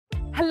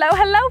Hello,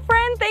 hello,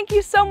 friend. Thank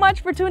you so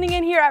much for tuning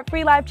in here at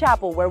Free Life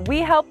Chapel, where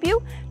we help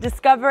you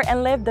discover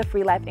and live the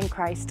free life in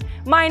Christ.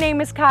 My name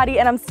is Kadi,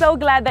 and I'm so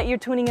glad that you're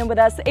tuning in with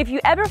us. If you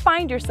ever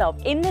find yourself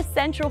in the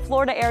Central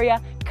Florida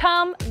area,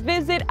 come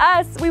visit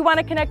us. We want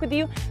to connect with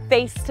you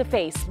face to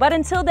face. But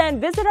until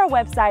then, visit our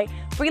website,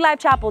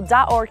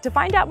 freelifechapel.org, to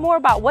find out more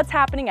about what's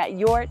happening at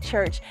your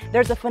church.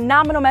 There's a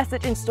phenomenal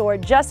message in store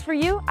just for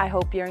you. I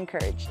hope you're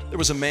encouraged. There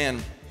was a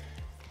man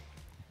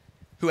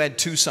who had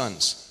two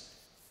sons.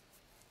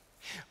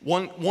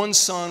 One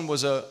son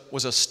was a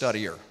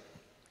studier.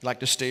 He liked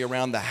to stay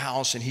around the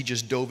house, and he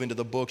just dove into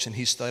the books, and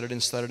he studied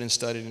and studied and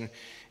studied. And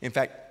in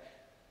fact,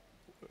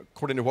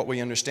 according to what we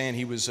understand,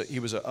 he was a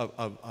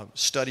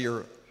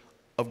studier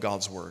of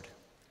God's word.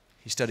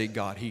 He studied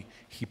God. He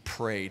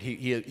prayed.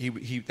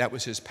 He that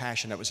was his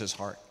passion. That was his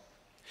heart.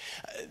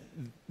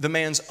 The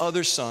man's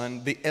other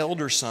son, the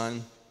elder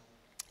son,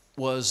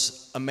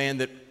 was a man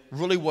that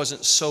really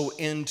wasn't so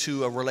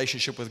into a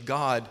relationship with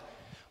God,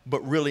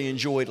 but really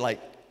enjoyed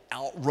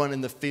out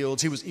running the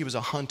fields. He was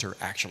a hunter,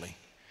 actually.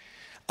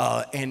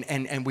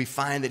 And we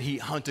find that he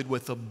hunted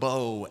with a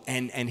bow,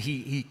 and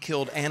he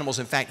killed animals.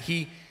 In fact,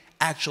 he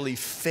actually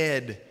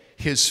fed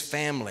his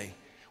family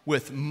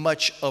with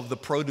much of the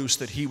produce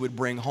that he would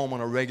bring home on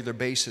a regular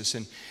basis.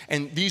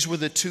 And these were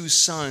the two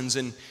sons,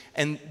 and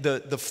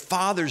the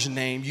father's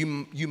name,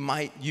 you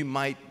might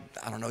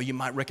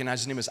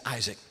recognize his name as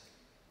Isaac.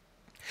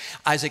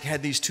 Isaac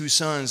had these two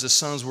sons. The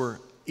sons were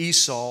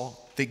Esau,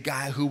 the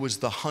guy who was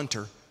the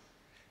hunter.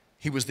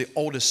 He was the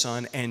oldest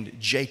son, and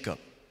Jacob.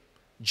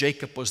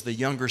 Jacob was the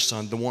younger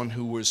son, the one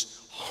who was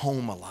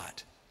home a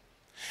lot.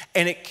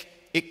 And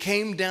it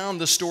came down,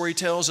 the story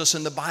tells us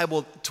in the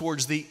Bible,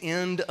 towards the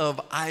end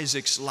of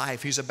Isaac's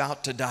life. He's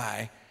about to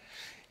die.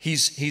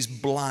 He's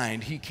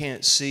blind. He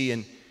can't see.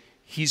 And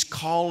he's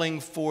calling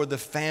for the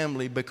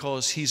family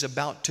because he's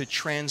about to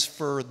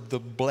transfer the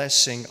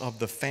blessing of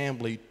the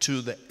family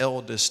to the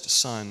eldest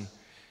son.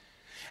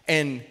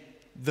 And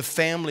the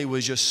family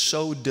was just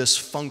so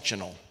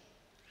dysfunctional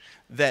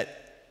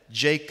that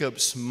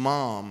Jacob's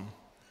mom,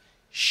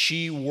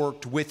 she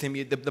worked with him.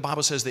 The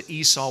Bible says that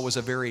Esau was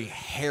a very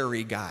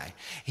hairy guy.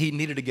 He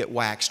needed to get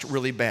waxed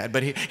really bad,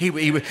 but he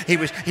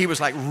was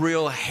like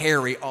real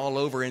hairy all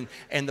over. And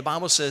the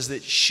Bible says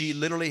that she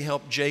literally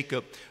helped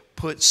Jacob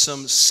put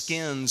some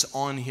skins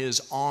on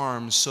his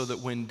arms so that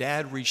when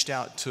Dad reached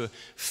out to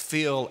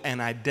feel and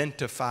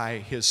identify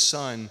his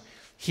son,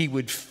 he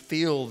would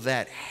feel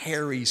that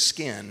hairy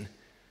skin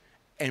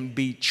and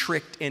be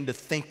tricked into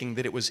thinking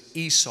that it was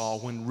Esau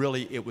when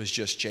really it was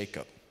just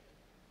Jacob.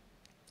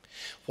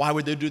 Why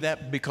would they do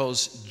that?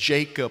 Because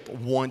Jacob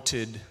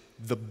wanted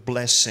the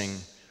blessing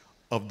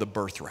of the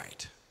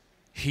birthright.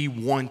 He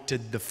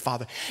wanted the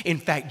father. In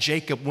fact,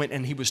 Jacob went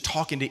and he was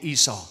talking to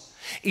Esau.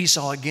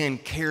 Esau, again,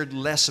 cared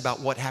less about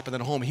what happened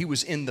at home. He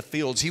was in the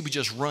fields. He was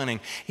just running.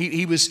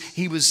 He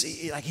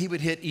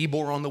would hit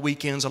Ebor on the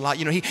weekends a lot.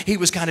 You know, he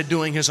was kind of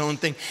doing his own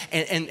thing.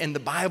 And the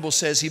Bible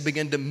says he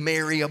began to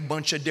marry a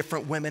bunch of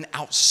different women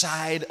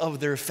outside of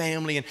their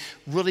family and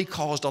really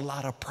caused a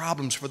lot of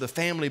problems for the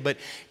family. But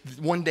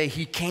one day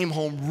he came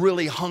home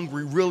really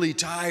hungry, really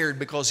tired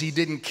because he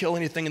didn't kill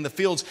anything in the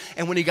fields.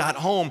 And when he got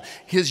home,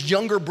 his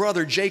younger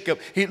brother, Jacob,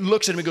 he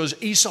looks at him and goes,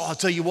 "Esau, I'll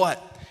tell you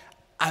what,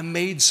 I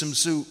made some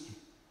soup.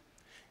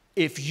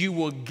 If you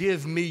will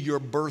give me your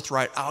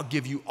birthright, I'll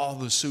give you all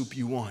the soup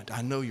you want.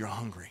 I know you're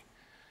hungry."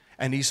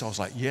 And Esau's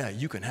like, "Yeah,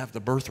 you can have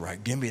the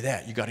birthright. Give me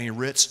that. You got any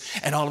Ritz?"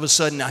 And all of a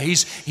sudden now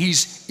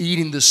he's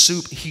eating the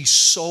soup. He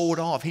sold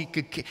off. He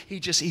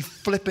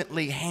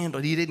flippantly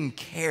handled. He didn't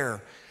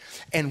care.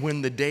 And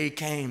when the day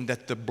came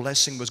that the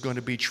blessing was going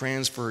to be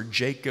transferred,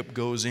 Jacob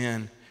goes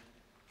in.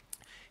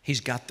 He's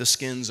got the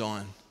skins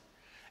on.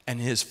 And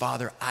his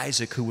father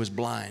Isaac, who was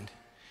blind,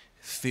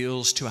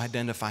 feels to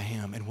identify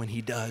him. And when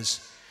he does,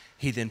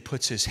 he then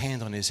puts his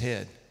hand on his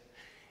head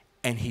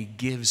and he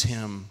gives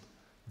him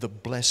the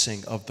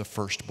blessing of the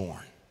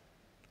firstborn.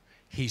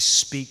 He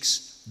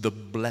speaks the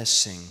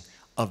blessing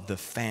of the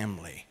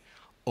family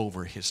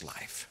over his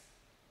life.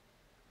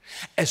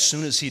 As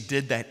soon as he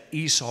did that,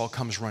 Esau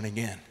comes running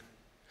in.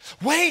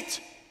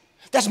 "Wait,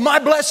 that's my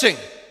blessing.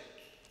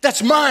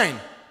 That's mine."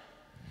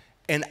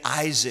 And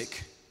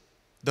Isaac,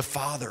 the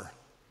father,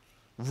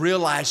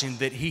 realizing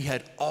that he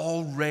had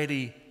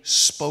already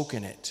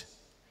spoken it,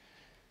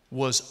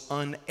 was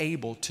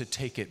unable to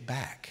take it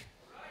back,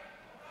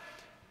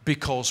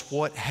 because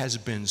what has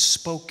been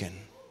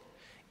spoken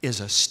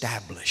is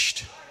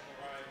established.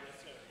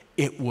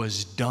 It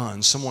was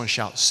done. Someone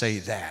shout, "Say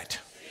that."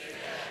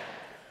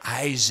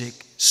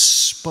 Isaac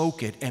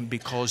spoke it, and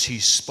because he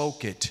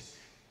spoke it,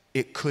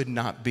 it could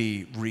not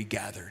be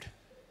regathered.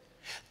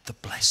 The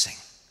blessing.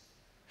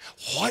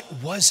 What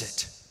was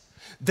it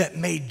that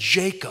made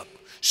Jacob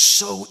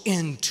so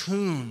in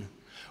tune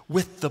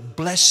with the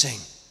blessing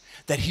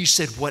that he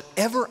said,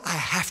 whatever I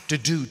have to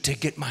do to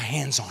get my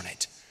hands on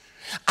it,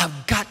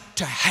 I've got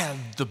to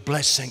have the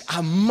blessing.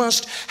 I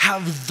must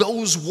have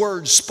those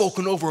words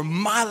spoken over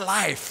my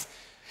life.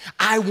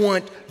 I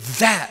want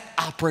that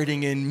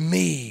operating in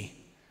me.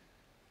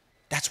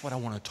 That's what I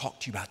want to talk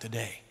to you about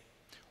today.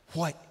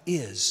 What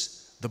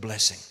is the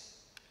blessing?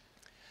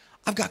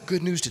 I've got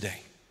good news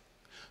today.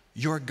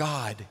 Your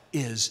God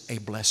is a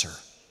blesser.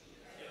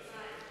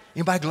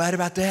 Anybody glad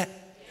about that?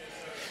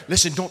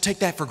 Listen, don't take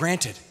that for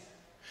granted,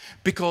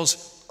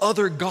 because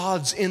other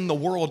gods in the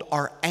world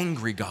are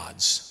angry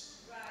gods.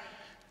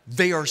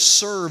 They are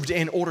served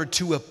in order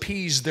to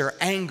appease their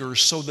anger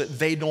so that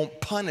they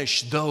don't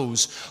punish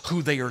those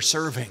who they are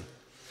serving.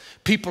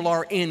 People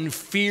are in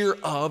fear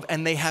of,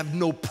 and they have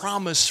no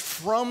promise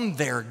from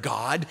their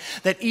God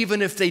that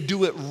even if they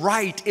do it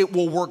right, it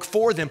will work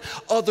for them.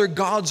 Other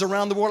gods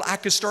around the world, I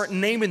could start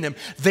naming them.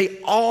 They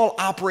all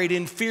operate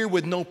in fear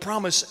with no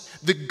promise.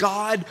 The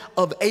God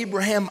of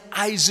Abraham,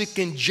 Isaac,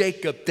 and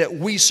Jacob that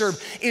we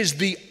serve is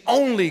the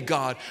only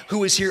God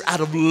who is here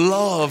out of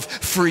love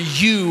for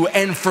you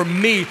and for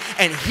me.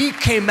 And He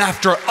came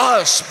after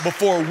us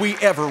before we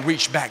ever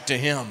reached back to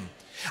Him.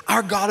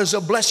 Our God is a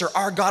blesser.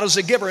 Our God is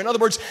a giver. In other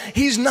words,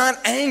 He's not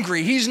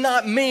angry. He's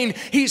not mean.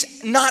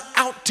 He's not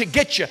out to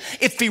get you.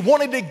 If He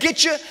wanted to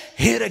get you,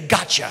 He'd have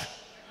got you.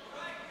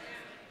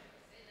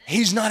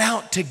 He's not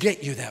out to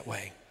get you that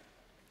way.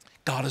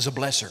 God is a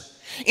blesser.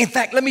 In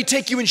fact, let me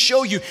take you and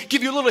show you,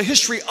 give you a little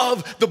history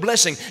of the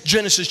blessing.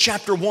 Genesis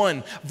chapter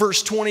 1,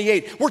 verse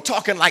 28. We're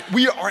talking like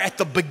we are at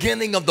the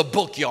beginning of the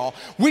book, y'all.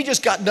 We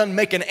just got done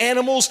making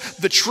animals,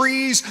 the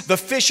trees, the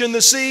fish in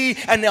the sea,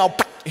 and now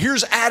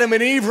here's Adam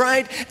and Eve,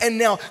 right? And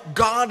now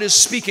God is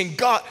speaking.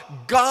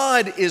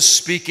 God is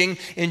speaking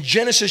in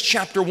Genesis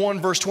chapter 1,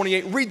 verse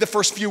 28. Read the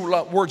first few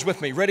words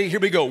with me. Ready? Here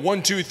we go.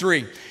 1, 2,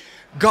 3.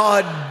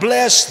 God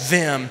blessed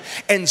them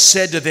and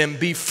said to them,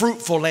 be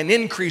fruitful and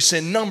increase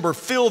in number,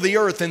 fill the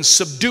earth and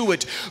subdue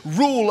it,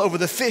 rule over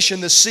the fish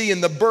in the sea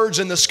and the birds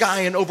in the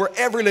sky and over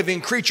every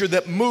living creature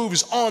that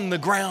moves on the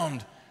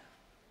ground.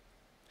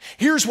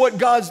 Here's what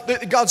God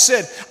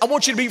said. I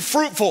want you to be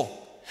fruitful.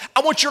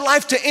 I want your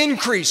life to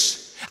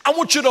increase. I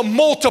want you to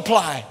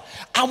multiply.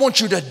 I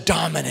want you to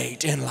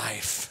dominate in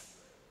life.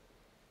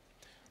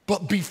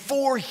 But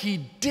before He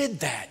did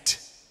that,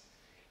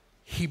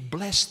 He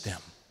blessed them.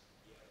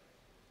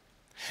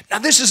 Now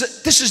this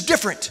is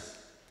different.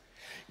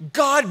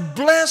 God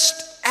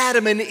blessed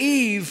Adam and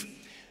Eve,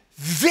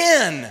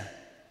 then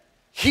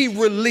He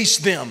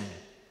released them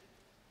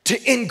to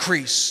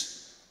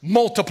increase,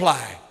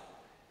 multiply,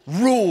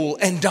 rule,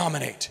 and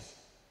dominate.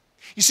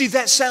 You see,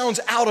 that sounds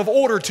out of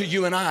order to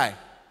you and I,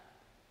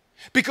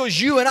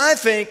 because you and I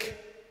think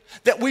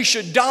that we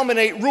should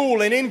dominate,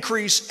 rule, and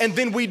increase, and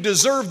then we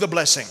deserve the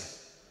blessing.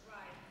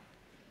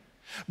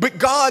 But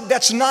God,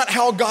 that's not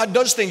how God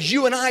does things.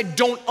 You and I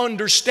don't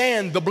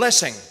understand the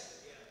blessing.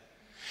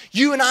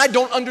 You and I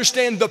don't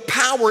understand the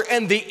power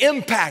and the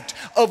impact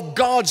of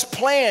God's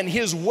plan,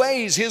 His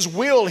ways, His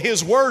will,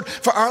 His word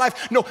for our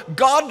life. No,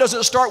 God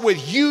doesn't start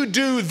with you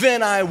do,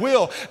 then I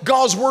will.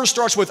 God's word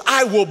starts with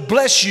I will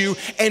bless you,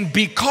 and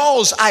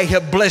because I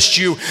have blessed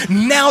you,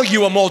 now you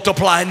will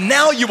multiply,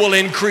 now you will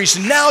increase,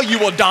 now you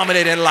will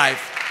dominate in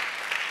life.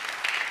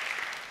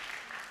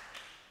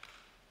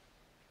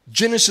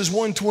 Genesis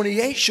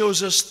 1:28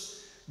 shows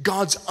us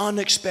God's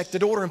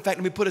unexpected order. In fact,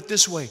 let me put it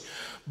this way.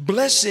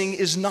 Blessing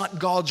is not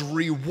God's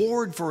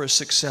reward for a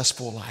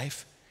successful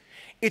life.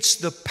 It's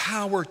the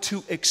power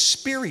to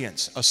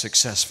experience a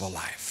successful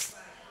life.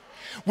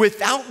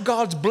 Without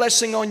God's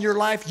blessing on your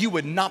life, you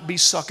would not be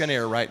sucking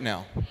air right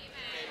now.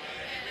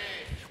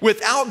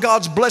 Without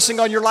God's blessing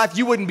on your life,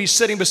 you wouldn't be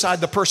sitting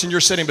beside the person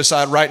you're sitting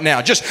beside right now.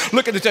 Just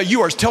look at the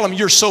you are tell them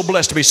you're so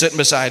blessed to be sitting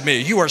beside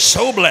me. You are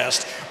so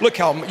blessed. Look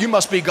how you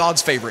must be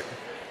God's favorite.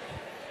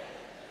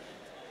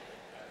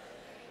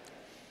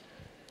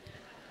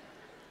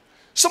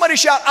 Somebody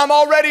shout, I'm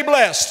already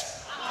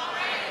blessed.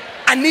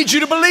 I need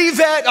you to believe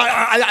that.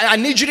 I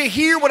need you to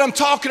hear what I'm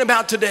talking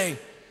about today.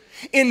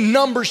 In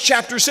Numbers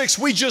chapter 6,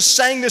 we just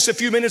sang this a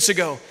few minutes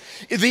ago.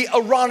 The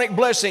Aaronic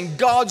blessing,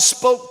 God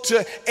spoke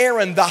to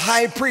Aaron, the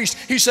high priest.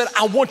 He said,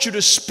 I want you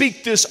to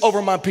speak this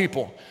over my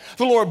people.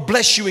 The Lord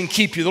bless you and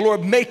keep you. The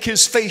Lord make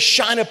His face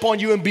shine upon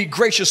you and be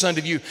gracious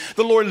unto you.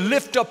 The Lord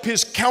lift up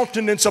His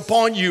countenance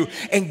upon you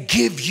and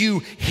give you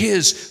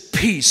His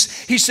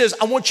peace. He says,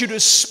 I want you to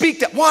speak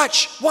that.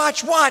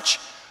 Watch.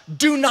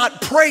 Do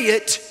not pray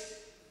it,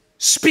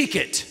 speak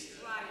it.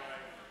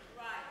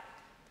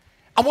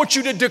 I want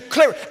you to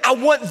declare, I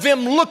want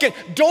them looking.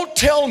 Don't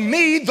tell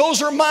me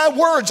those are my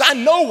words. I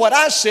know what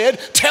I said.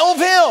 Tell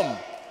them.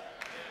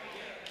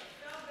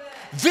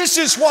 This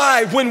is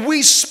why when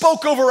we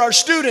spoke over our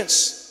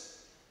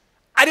students,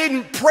 I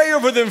didn't pray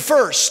over them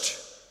first.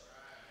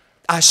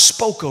 I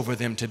spoke over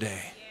them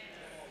today.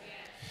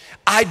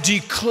 I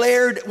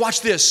declared,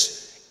 watch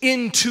this,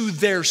 into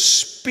their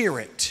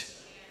spirit.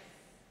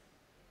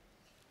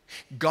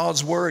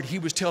 God's word, He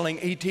was telling,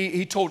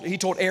 he told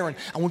Aaron,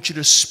 I want you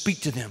to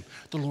speak to them.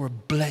 The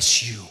Lord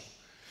bless you.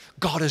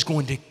 God is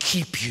going to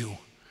keep you.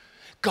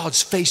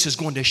 God's face is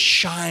going to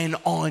shine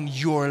on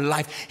your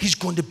life. He's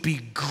going to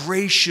be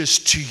gracious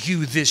to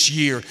you this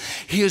year.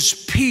 His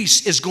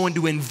peace is going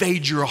to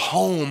invade your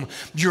home,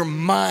 your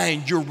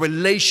mind, your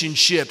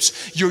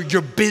relationships,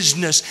 your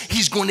business.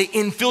 He's going to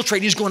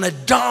infiltrate. He's going to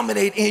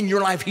dominate in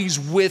your life. He's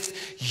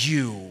with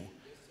you.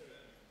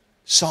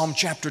 Psalm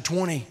chapter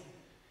 20.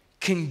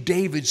 King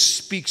David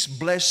speaks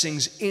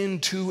blessings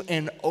into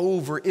and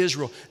over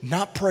Israel.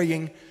 Not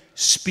praying,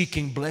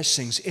 speaking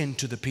blessings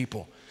into the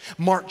people.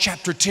 Mark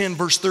chapter 10,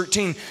 verse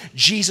 13,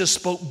 Jesus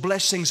spoke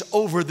blessings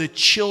over the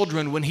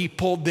children when he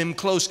pulled them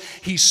close.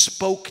 He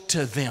spoke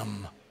to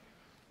them.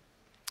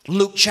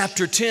 Luke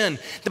chapter 10,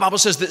 the Bible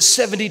says that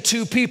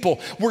 72 people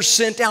were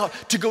sent out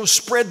to go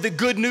spread the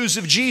good news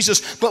of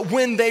Jesus. But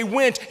when they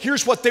went,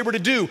 here's what they were to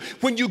do.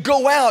 When you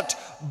go out,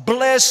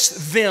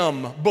 bless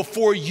them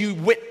before you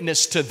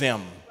witness to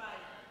them.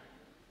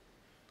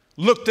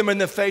 Look them in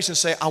the face and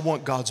say, I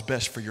want God's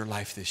best for your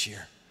life this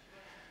year.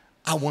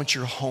 I want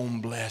your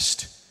home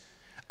blessed.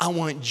 I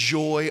want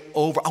joy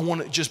over. I want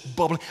it just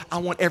bubbling. I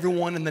want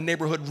everyone in the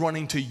neighborhood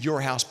running to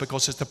your house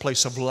because it's the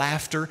place of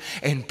laughter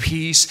and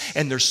peace,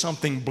 and there's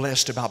something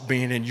blessed about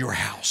being in your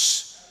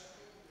house.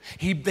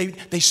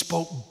 They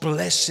spoke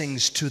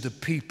blessings to the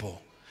people.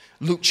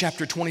 Luke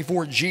chapter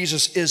 24,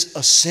 Jesus is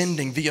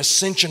ascending, the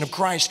ascension of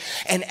Christ.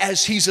 And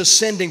as he's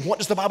ascending, what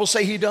does the Bible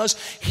say he does?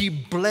 He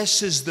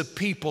blesses the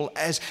people,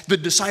 as the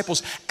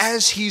disciples.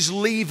 As he's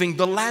leaving,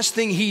 the last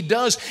thing he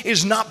does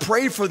is not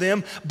pray for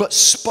them, but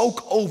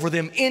spoke over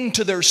them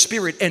into their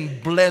spirit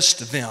and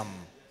blessed them.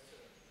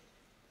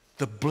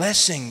 The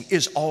blessing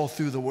is all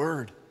through the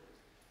word.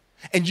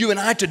 And you and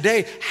I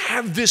today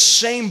have this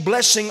same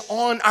blessing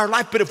on our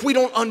life, but if we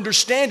don't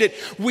understand it,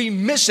 we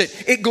miss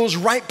it. It goes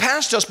right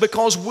past us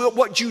because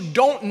what you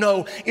don't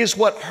know is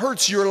what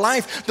hurts your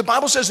life. The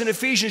Bible says in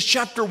Ephesians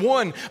chapter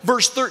 1,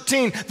 verse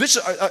 13,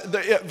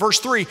 verse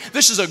 3,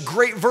 this is a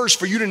great verse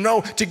for you to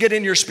know, to get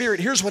in your spirit.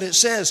 Here's what it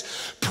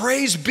says.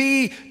 Praise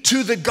be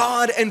to the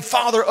God and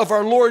Father of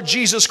our Lord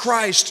Jesus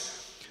Christ,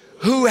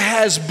 who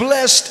has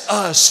blessed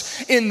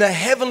us in the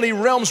heavenly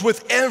realms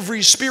with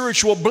every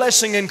spiritual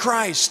blessing in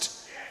Christ.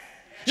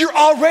 You're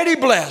already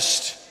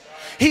blessed.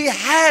 He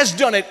has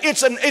done it.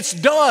 It's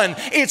done.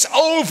 It's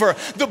over.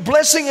 The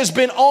blessing has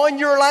been on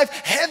your life.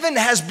 Heaven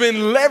has been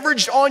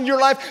leveraged on your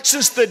life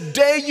since the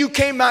day you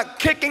came out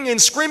kicking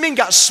and screaming,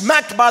 got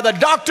smacked by the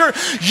doctor.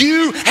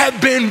 You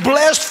have been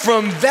blessed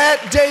from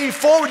that day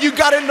forward. You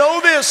got to know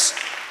this.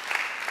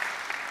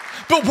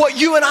 But what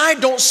you and I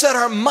don't set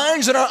our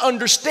minds and our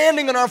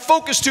understanding and our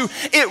focus to,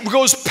 it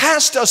goes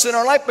past us in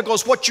our life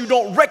because what you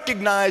don't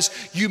recognize,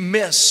 you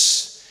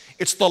miss.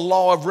 It's the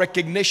law of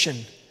recognition.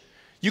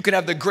 You can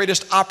have the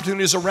greatest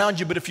opportunities around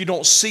you, but if you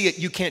don't see it,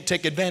 you can't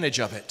take advantage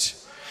of it.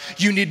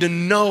 You need to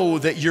know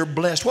that you're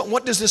blessed.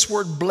 What does this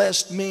word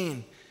blessed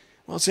mean?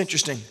 Well, it's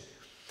interesting.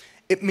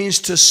 It means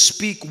to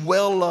speak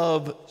well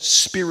of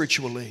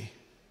spiritually.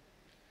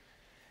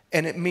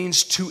 And it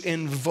means to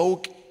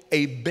invoke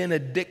a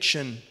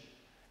benediction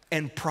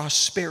and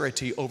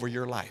prosperity over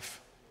your life.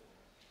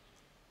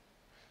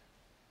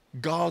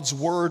 God's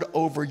word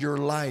over your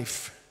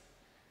life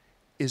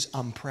is,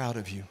 I'm proud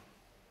of you.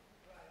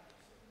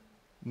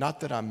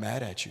 Not that I'm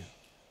mad at you.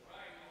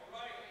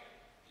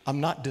 I'm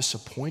not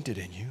disappointed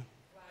in you.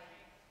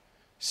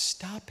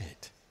 Stop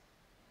it.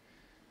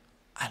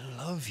 I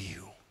love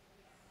you.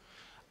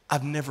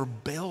 I've never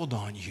bailed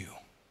on you.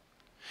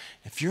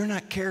 If you're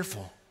not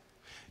careful,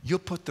 you'll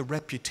put the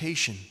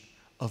reputation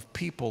of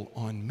people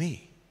on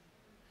me.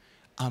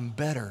 I'm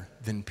better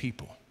than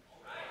people.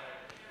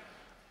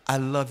 I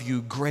love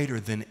you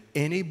greater than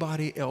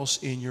anybody else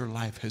in your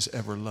life has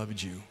ever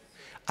loved you.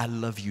 I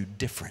love you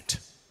different.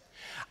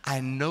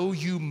 I know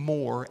you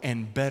more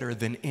and better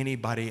than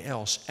anybody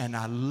else, and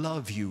I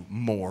love you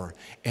more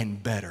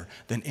and better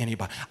than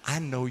anybody. I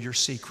know your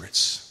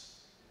secrets.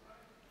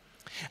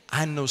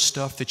 I know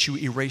stuff that you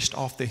erased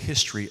off the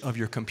history of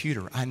your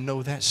computer. I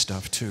know that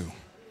stuff too.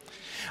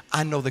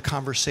 I know the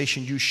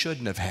conversation you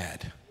shouldn't have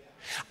had.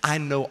 I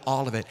know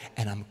all of it,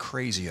 and I'm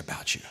crazy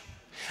about you.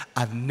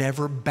 I've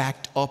never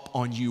backed up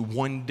on you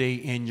one day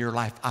in your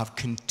life. I've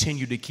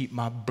continued to keep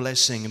my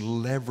blessing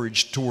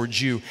leveraged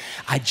towards you.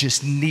 I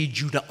just need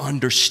you to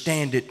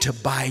understand it, to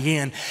buy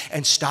in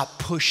and stop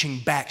pushing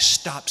back,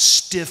 stop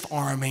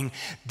stiff-arming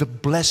the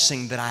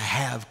blessing that I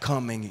have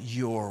coming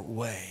your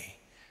way.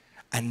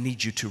 I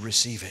need you to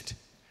receive it.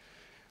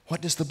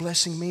 What does the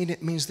blessing mean?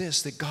 It means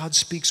this, that God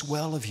speaks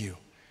well of you.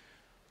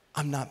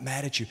 I'm not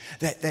mad at you.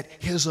 That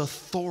his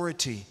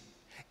authority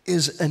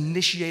is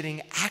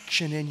initiating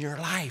action in your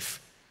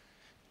life.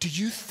 Do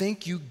you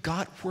think you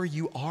got where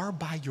you are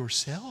by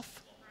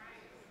yourself?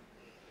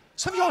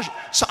 Some of y'all,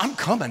 I'm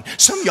coming.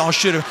 Some of y'all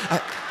should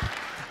have.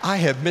 I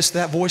have missed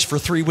that voice for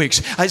 3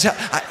 weeks.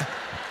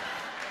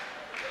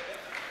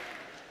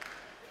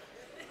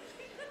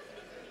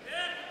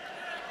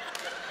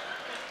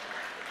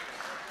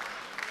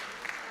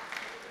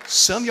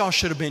 Some of y'all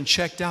should have been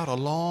checked out a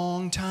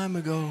long time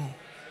ago.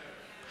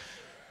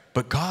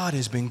 But God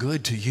has been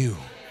good to you.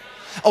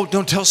 Oh,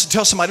 don't tell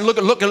somebody.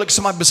 Look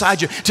somebody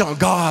beside you. Tell them,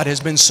 God has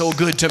been so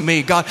good to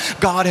me. God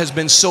has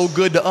been so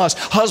good to us.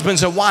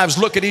 Husbands and wives,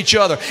 look at each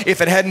other.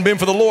 If it hadn't been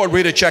for the Lord,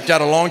 we'd have checked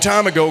out a long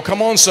time ago.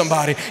 Come on,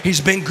 somebody.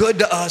 He's been good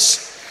to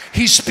us.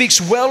 He speaks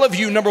well of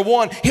you, number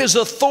one. His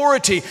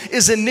authority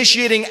is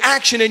initiating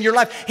action in your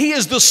life. He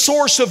is the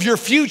source of your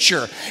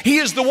future. He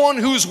is the one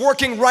who's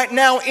working right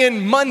now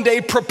in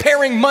Monday,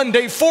 preparing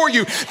Monday for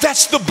you.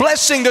 That's the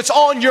blessing that's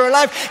on your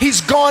life.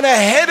 He's gone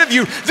ahead of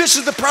you. This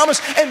is the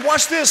promise. And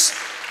watch this.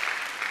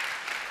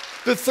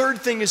 The third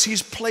thing is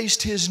He's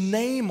placed His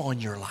name on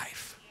your life.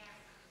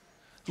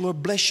 The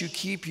Lord bless you,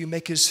 keep you,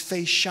 make His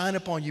face shine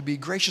upon you, be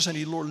gracious unto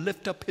you. Lord,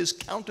 lift up His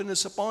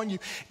countenance upon you,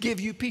 give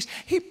you peace.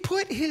 He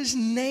put His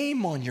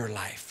name on your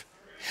life.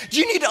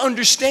 You need to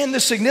understand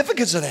the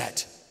significance of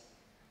that.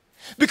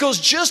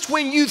 Because just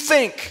when you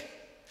think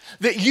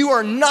that you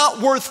are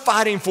not worth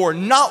fighting for,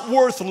 not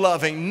worth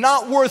loving,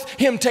 not worth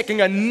Him taking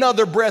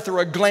another breath or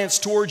a glance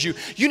towards you,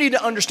 you need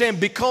to understand,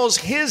 because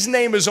His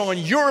name is on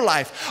your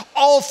life.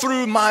 All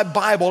through my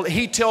Bible,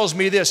 He tells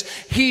me this: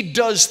 He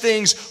does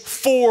things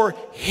for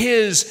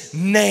His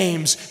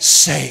name's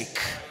sake.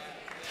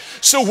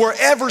 So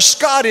wherever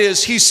Scott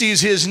is, he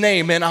sees his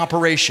name in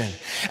operation.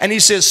 And he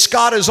says,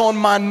 Scott is on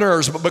my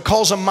nerves, but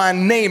because of my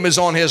name is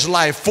on his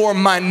life, for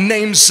my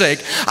name's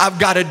sake, I've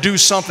got to do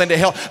something to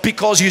help,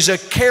 because he's a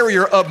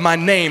carrier of my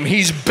name.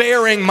 He's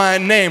bearing my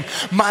name.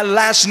 My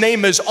last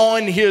name is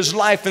on his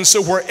life. And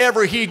so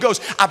wherever he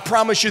goes, I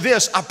promise you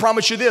this,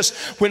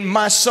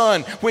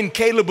 when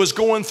Caleb was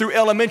going through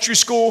elementary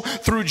school,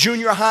 through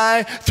junior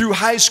high, through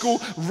high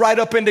school, right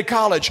up into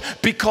college,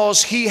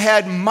 because he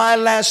had my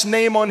last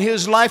name on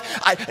his life,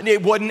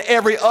 it wasn't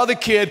every other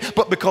kid,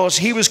 but because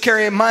he was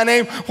carrying my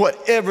name,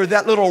 whatever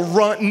that little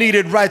runt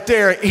needed right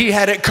there, he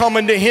had it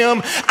coming to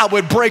him. I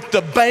would break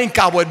the bank,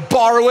 I would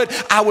borrow it,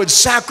 I would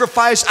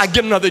sacrifice, I'd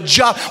get another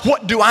job.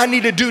 What do I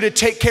need to do to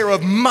take care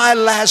of my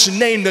last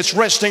name that's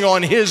resting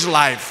on his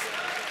life?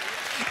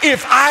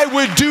 If I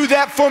would do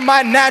that for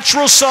my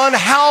natural son,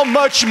 how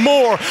much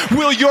more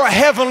will your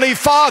heavenly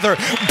Father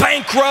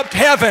bankrupt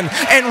heaven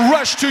and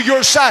rush to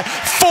your side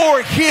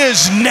for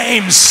His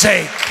name's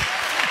sake?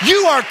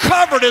 You are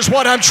covered, is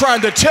what I'm trying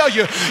to tell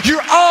you.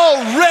 You're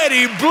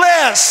already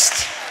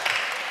blessed.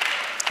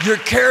 You're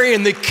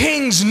carrying the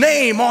King's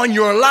name on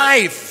your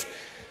life.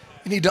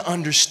 You need to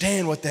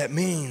understand what that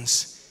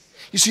means.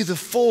 You see, the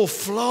full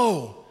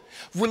flow,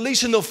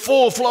 releasing the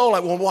full flow,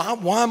 like, well,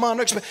 why am I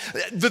not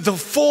expecting? The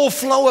full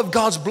flow of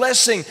God's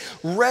blessing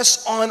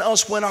rests on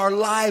us when our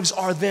lives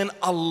are then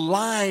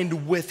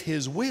aligned with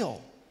His will.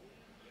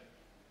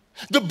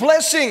 The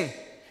blessing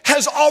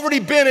has already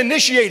been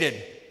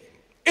initiated.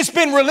 It's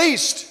been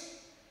released.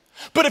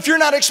 But if you're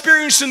not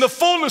experiencing the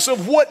fullness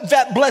of what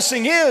that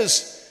blessing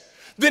is,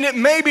 then it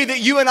may be that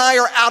you and I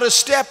are out of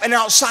step and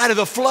outside of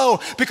the flow,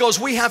 because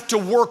we have to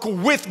work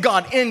with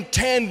God, in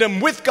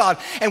tandem with God.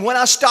 And when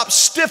I stop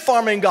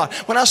stiff-arming God,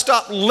 when I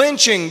stop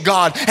lynching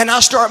God, and I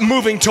start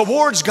moving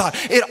towards God,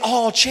 it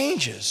all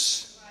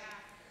changes.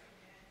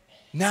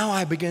 Now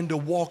I begin to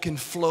walk in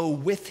flow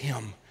with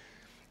Him,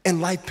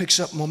 and life picks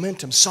up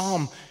momentum.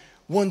 Psalm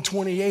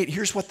 128,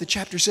 here's what the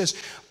chapter says: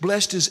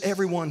 blessed is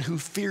everyone who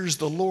fears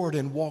the Lord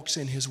and walks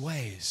in His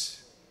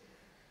ways.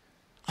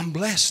 I'm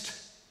blessed.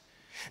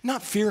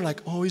 Not fear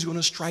like, oh, He's going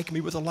to strike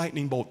me with a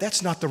lightning bolt.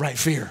 That's not the right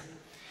fear.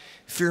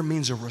 Fear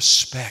means a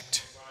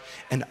respect,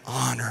 an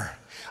honor,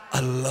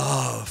 a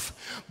love.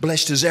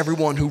 Blessed is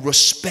everyone who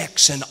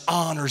respects and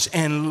honors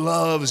and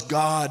loves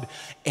God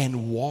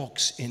and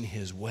walks in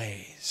His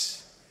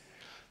ways.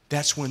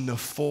 That's when the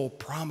full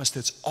promise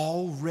that's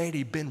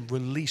already been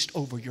released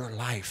over your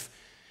life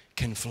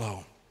can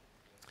flow.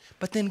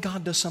 But then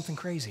God does something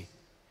crazy.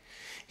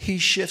 He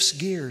shifts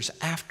gears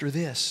after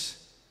this,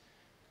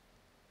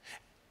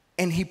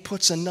 and He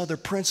puts another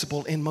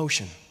principle in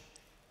motion.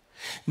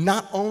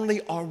 Not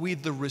only are we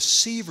the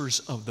receivers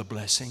of the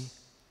blessing,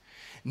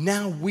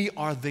 now we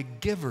are the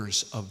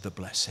givers of the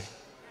blessing.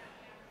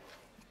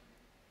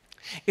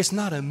 It's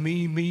not a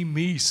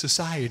me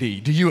society.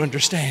 Do you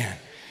understand?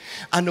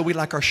 I know we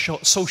like our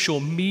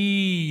social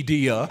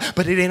media,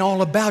 but it ain't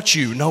all about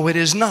you. No, it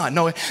is not.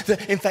 No, in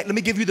fact, let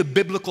me give you the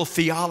biblical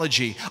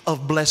theology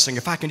of blessing.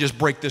 If I can just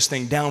break this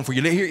thing down for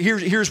you.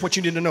 Here's what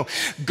you need to know.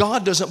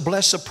 God doesn't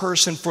bless a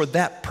person for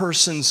that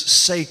person's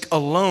sake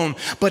alone,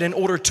 but in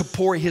order to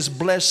pour His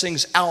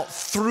blessings out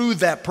through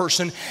that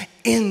person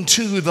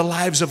into the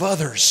lives of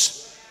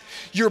others.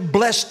 You're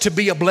blessed to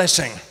be a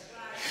blessing.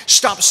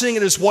 Stop seeing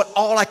it as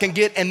all I can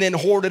get and then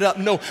hoard it up.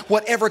 No,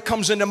 whatever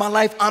comes into my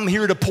life, I'm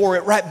here to pour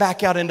it right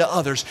back out into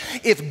others.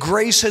 If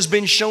grace has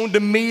been shown to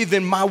me,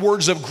 then my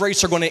words of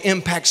grace are going to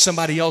impact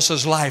somebody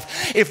else's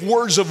life. If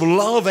words of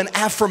love and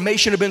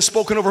affirmation have been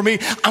spoken over me,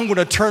 I'm going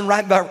to turn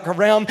right back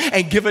around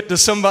and give it to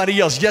somebody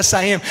else. Yes,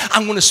 I am.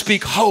 I'm going to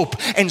speak hope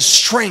and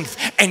strength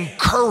and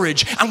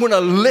courage. I'm going to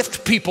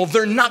lift people.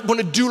 They're not going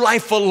to do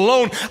life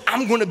alone.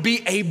 I'm going to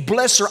be a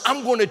blesser.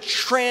 I'm going to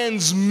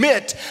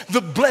transmit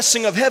the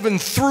blessing of heaven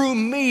through through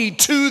me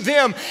to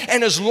them.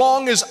 And as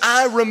long as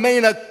I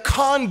remain a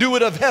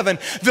conduit of heaven,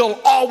 there'll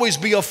always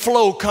be a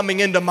flow coming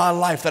into my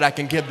life that I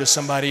can give to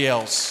somebody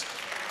else.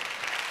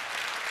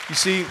 You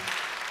see,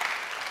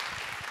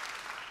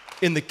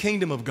 in the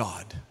kingdom of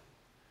God,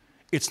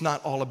 it's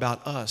not all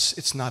about us.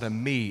 It's not a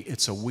me,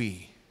 it's a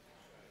we.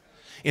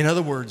 In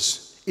other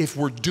words, if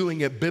we're doing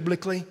it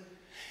biblically,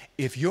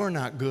 if you're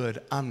not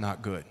good, I'm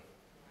not good.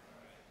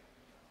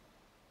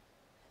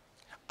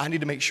 I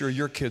need to make sure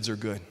your kids are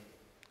good.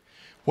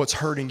 What's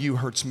hurting you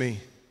hurts me.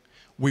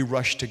 We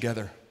rush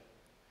together.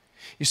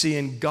 You see,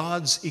 in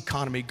God's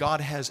economy, God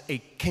has a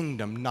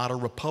kingdom, not a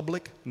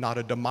republic, not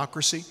a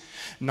democracy,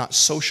 not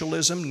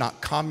socialism,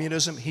 not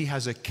communism. He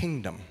has a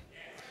kingdom.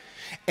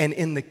 And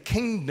in the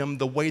kingdom,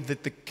 the way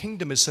that the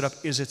kingdom is set up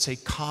is it's a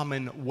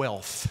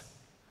commonwealth.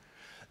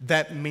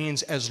 That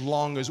means as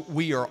long as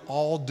we are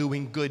all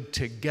doing good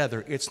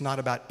together, it's not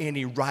about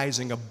any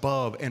rising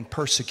above and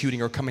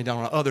persecuting or coming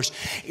down on others.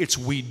 It's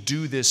we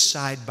do this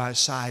side by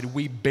side.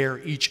 We bear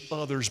each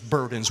other's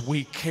burdens.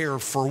 We care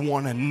for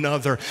one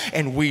another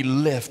and we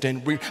lift.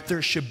 And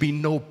there should be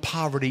no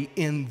poverty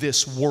in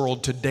this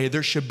world today.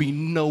 There should be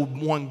no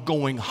one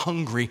going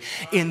hungry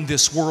in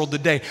this world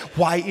today.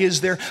 Why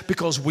is there?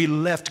 Because we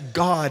left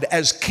God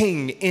as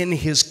king in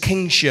his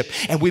kingship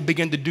and we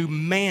begin to do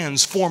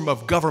man's form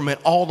of government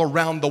all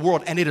around the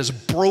world, and it has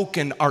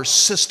broken our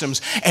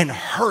systems and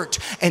hurt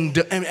and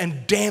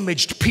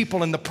damaged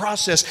people in the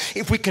process.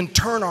 If we can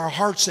turn our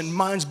hearts and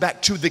minds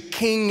back to the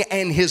king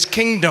and his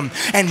kingdom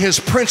and his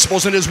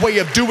principles and his way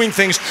of doing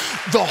things,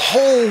 the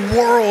whole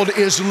world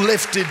is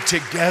lifted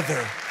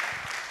together.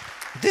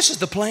 This is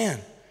the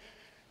plan.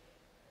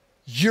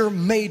 You're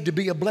made to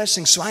be a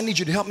blessing, so I need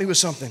you to help me with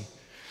something.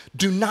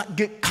 Do not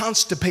get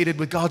constipated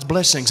with God's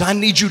blessings. I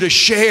need you to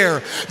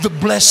share the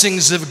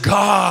blessings of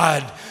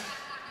God.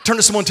 Turn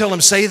to someone and tell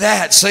them, say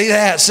that, say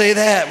that, say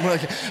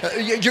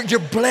that. You're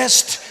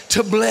blessed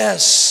to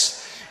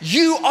bless.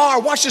 You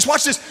are, watch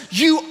this,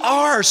 you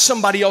are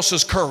somebody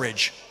else's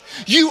courage.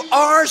 You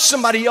are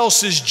somebody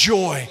else's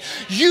joy.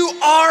 You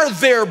are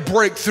their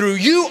breakthrough.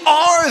 You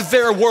are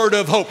their word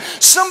of hope.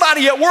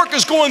 Somebody at work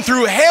is going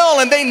through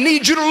hell and they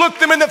need you to look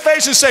them in the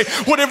face and say,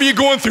 whatever you're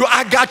going through,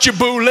 I got you,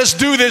 boo. Let's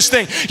do this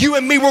thing. You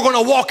and me, we're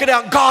going to walk it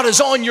out. God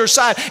is on your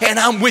side and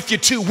I'm with you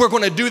too. We're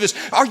going to do this.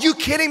 Are you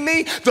kidding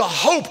me? The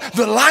hope,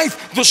 the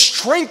life, the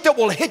strength that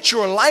will hit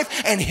your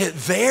life and hit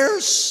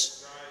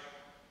theirs.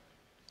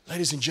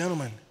 Ladies and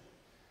gentlemen,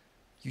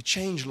 you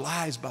change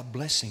lives by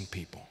blessing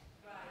people.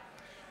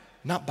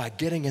 Not by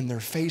getting in their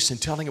face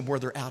and telling them where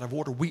they're out of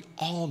order. We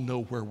all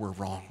know where we're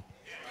wrong.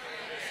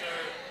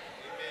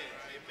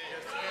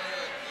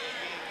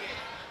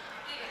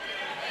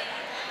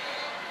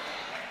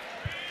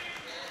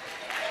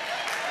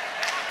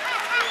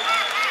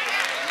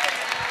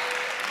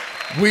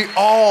 We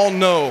all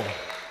know.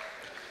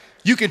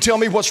 You can tell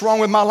me what's wrong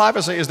with my life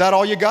and say, is that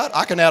all you got?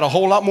 I can add a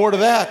whole lot more to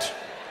that.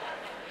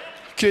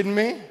 Kidding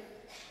me?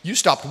 You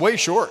stopped way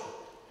short.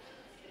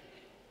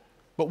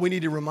 But we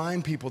need to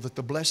remind people that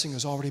the blessing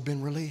has already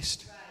been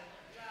released.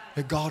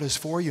 That God is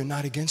for you,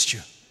 not against you.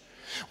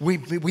 We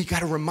got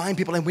to remind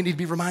people, and we need to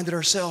be reminded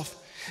ourselves.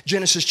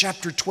 Genesis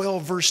chapter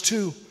 12, verse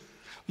 2.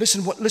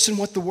 Listen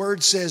what the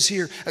word says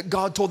here.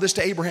 God told this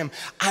to Abraham.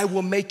 I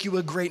will make you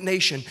a great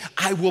nation.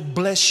 I will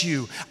bless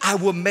you. I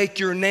will make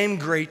your name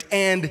great,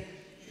 and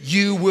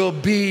you will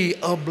be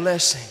a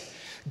blessing.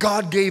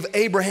 God gave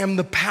Abraham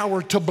the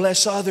power to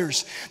bless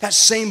others. That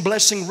same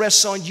blessing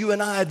rests on you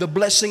and I. The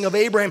blessing of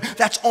Abraham,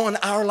 that's on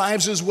our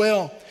lives as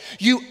well.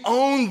 You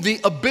own the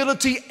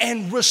ability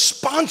and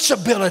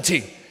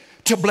responsibility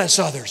to bless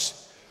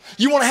others.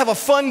 You want to have a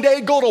fun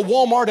day? Go to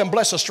Walmart and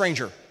bless a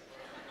stranger.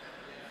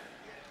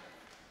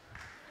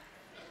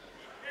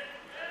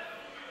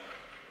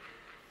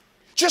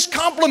 Just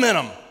compliment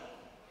them.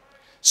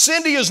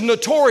 Cindy is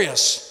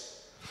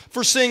notorious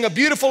for seeing a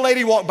beautiful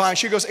lady walk by and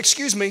she goes,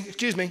 excuse me.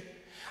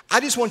 I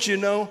just want you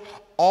to know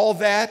all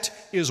that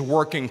is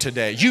working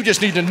today. You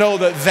just need to know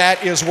that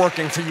that is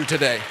working for you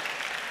today.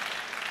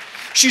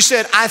 She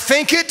said, I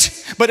think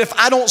it, but if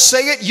I don't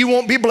say it, you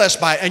won't be blessed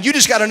by it. And you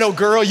just got to know,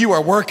 girl, you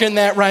are working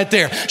that right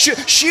there.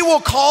 She will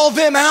call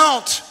them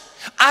out.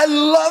 I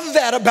love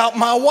that about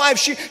my wife.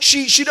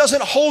 She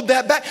doesn't hold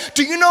that back.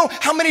 Do you know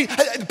how many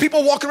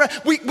people walk around?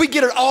 We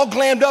get it all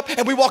glammed up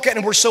and we walk out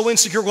and we're so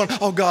insecure going,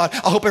 oh God,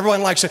 I hope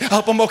everyone likes it. I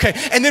hope I'm okay.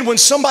 And then when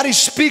somebody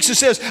speaks and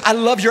says, I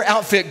love your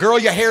outfit, girl,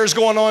 your hair is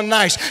going on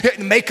nice.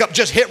 Makeup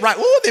just hit right.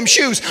 Ooh, them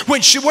shoes.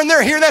 When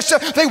they're hearing that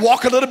stuff, they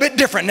walk a little bit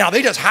different now.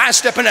 They just high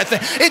step in that thing.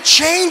 It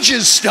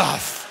changes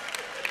stuff.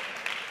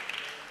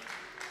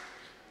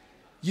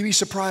 You'd be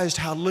surprised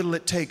how little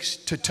it takes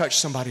to touch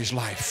somebody's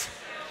life.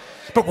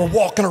 But we're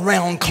walking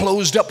around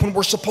closed up when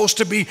we're supposed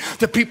to be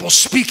the people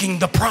speaking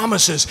the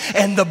promises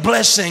and the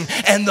blessing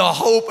and the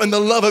hope and the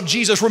love of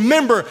Jesus.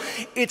 Remember,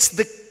 it's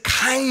the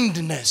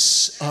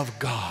kindness of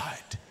God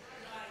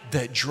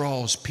that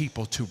draws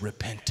people to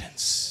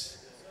repentance.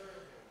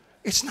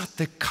 It's not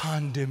the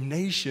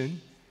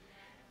condemnation,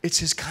 it's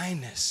his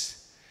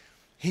kindness.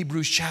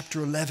 Hebrews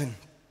chapter 11,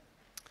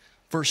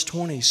 Verse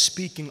 20,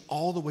 speaking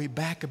all the way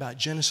back about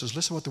Genesis.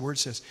 Listen to what the word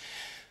says.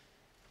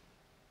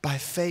 By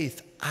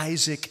faith,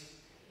 Isaac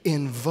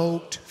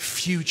invoked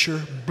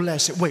future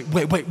blessing. Wait.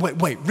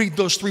 Read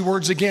those 3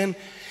 words again.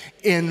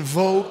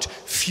 Invoked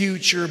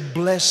future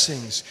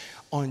blessings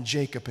on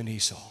Jacob and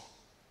Esau.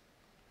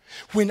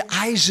 When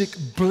Isaac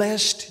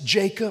blessed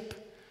Jacob,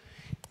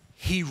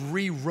 he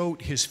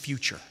rewrote his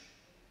future.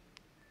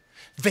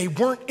 They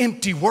weren't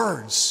empty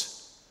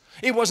words.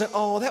 It wasn't,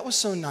 oh, that was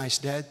so nice,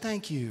 Dad.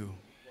 Thank you.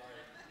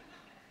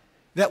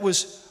 That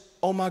was,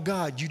 oh my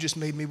God, you just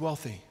made me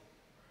wealthy.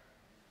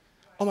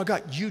 Oh my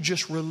God, you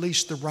just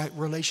released the right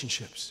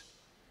relationships.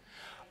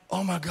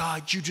 Oh my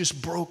God, you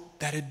just broke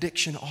that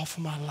addiction off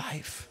of my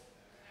life.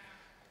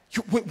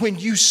 When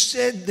you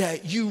said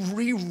that, you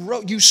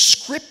rewrote, you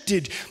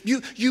scripted,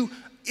 you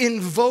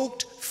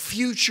invoked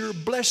future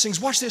blessings.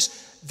 Watch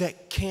this,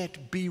 that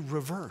can't be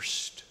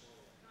reversed.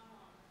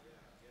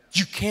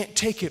 You can't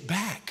take it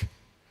back.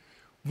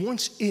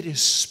 Once it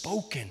is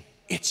spoken,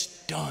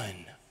 it's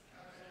done.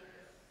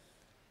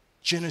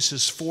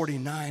 Genesis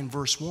 49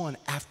 verse 1,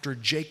 after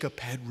Jacob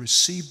had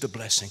received the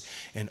blessing,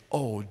 and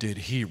oh, did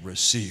he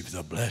receive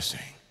the blessing.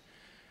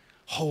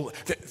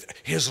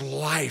 His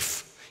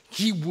life,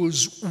 he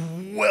was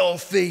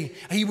wealthy.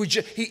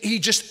 He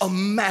just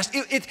amassed.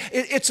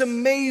 It's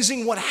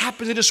amazing what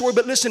happens in the story.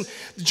 But listen,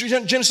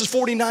 Genesis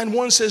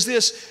 49:1 says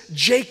this,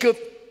 Jacob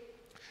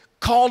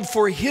called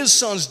for his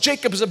sons.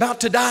 Jacob is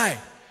about to die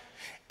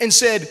and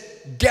said,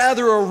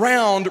 gather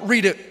around,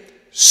 read it,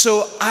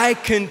 so I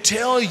can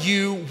tell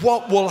you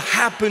what will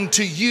happen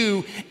to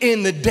you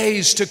in the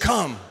days to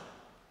come.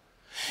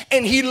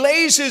 And he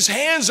lays his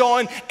hands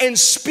on and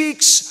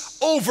speaks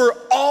over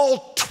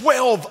all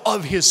 12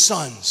 of his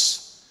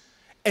sons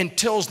and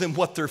tells them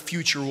what their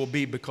future will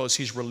be because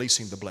he's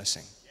releasing the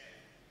blessing.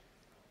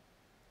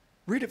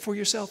 Read it for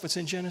yourself. It's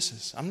in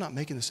Genesis. I'm not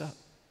making this up.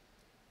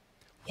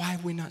 Why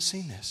have we not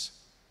seen this?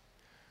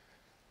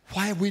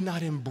 Why have we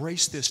not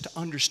embraced this to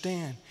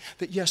understand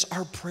that yes,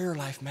 our prayer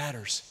life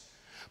matters,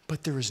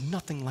 but there is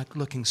nothing like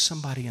looking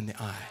somebody in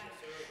the eye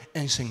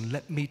and saying,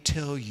 let me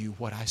tell you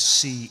what I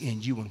see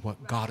in you and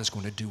what God is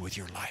going to do with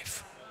your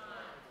life.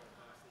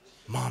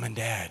 Mom and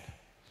dad,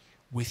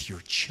 with your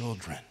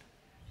children.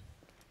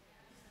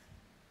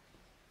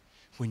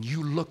 When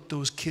you look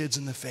those kids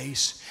in the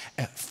face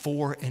at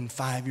 4 and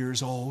 5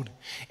 years old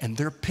and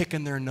they're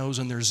picking their nose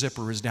and their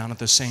zipper is down at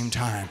the same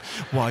time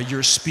while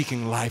you're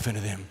speaking life into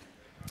them,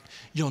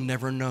 you'll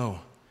never know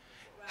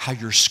how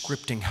you're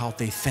scripting how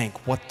they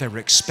think, what they're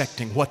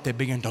expecting, what they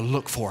begin to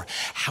look for,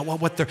 how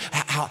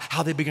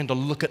they begin to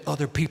look at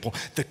other people,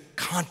 the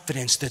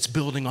confidence that's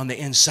building on the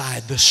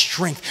inside, the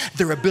strength,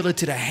 their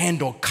ability to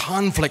handle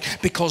conflict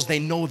because they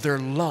know they're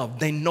loved,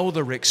 they know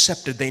they're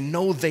accepted, they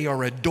know they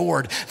are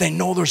adored, they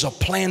know there's a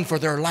plan for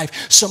their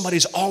life.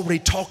 Somebody's already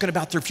talking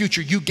about their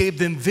future. You gave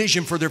them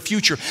vision for their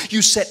future.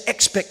 You set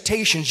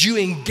expectations. You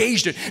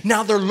engaged it.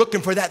 Now they're looking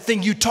for that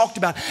thing you talked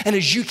about. And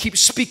as you keep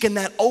speaking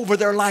that over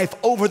their life,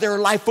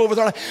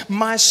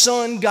 my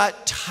son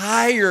got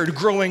tired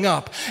growing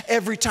up.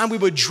 Every time we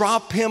would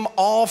drop him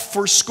off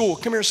for school.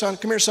 Come here, son.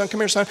 Come here, son. Come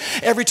here, son.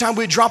 Every time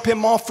we drop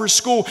him off for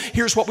school,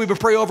 here's what we would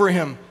pray over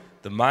him.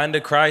 The mind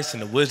of Christ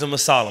and the wisdom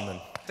of Solomon.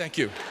 Thank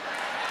you.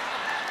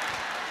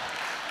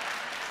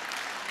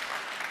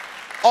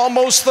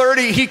 Almost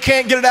 30, he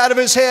can't get it out of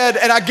his head.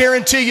 And I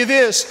guarantee you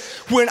this,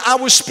 when I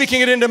was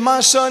speaking it into my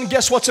son,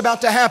 guess what's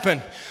about to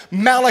happen?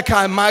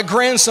 Malachi, my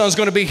grandson's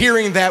going to be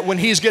hearing that when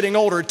he's getting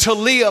older.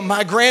 Talia,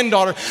 my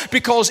granddaughter,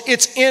 because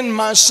it's in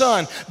my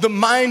son. The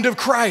mind of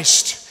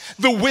Christ.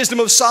 The wisdom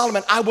of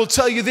Solomon. I will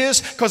tell you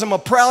this because I'm a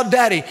proud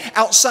daddy.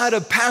 Outside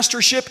of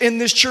pastorship in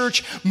this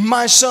church,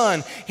 my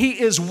son, he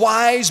is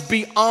wise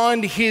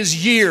beyond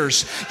his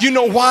years. You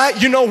know why?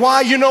 You know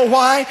why? You know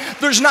why?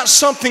 There's not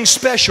something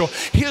special.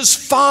 His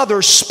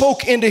father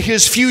spoke into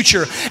his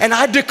future, and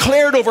I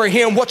declared over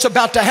him what's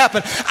about to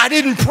happen. I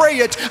didn't pray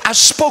it. I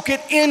spoke it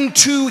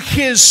into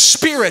his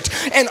spirit,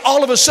 and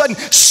all of a sudden,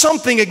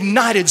 something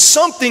ignited,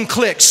 something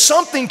clicked,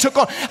 something took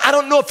on. I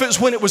don't know if it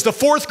was when it was the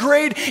 4th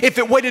grade, if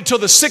it waited till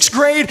the 6th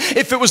grade,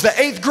 if it was the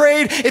 8th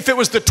grade, if it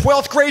was the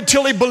 12th grade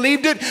till he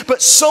believed it,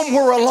 but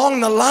somewhere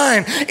along the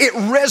line, it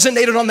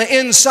resonated on the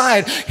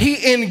inside.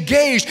 He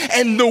engaged,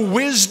 and the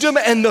wisdom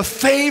and the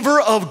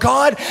favor of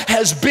God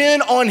has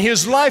been on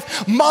his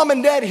life. Mom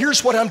and dad,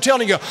 here's what I'm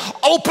telling you.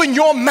 Open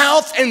your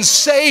mouth and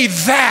say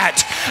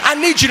that. I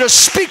need you to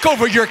speak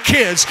over your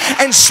kids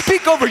and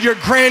speak over your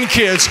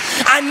grandkids.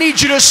 I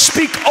need you to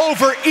speak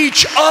over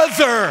each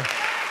other.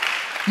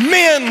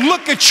 Men,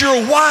 look at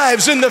your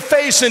wives in the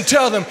face and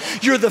tell them,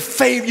 you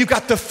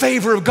got the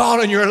favor of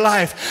God in your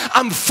life.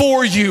 I'm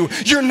for you.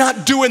 You're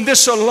not doing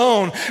this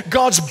alone.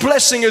 God's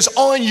blessing is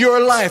on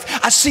your life.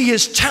 I see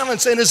his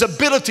talents and his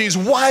abilities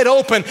wide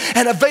open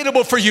and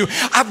available for you.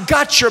 I've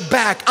got your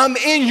back. I'm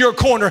in your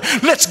corner.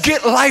 Let's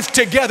get life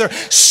together.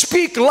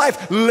 Speak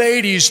life.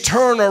 Ladies,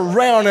 turn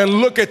around and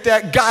look at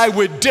that guy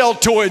with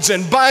deltoids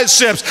and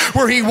biceps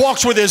where he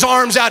walks with his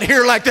arms out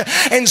here like that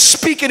and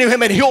speaking to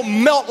him, and he'll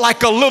melt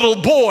like a little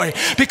boy boy,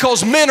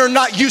 because men are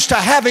not used to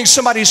having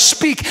somebody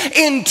speak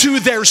into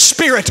their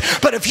spirit.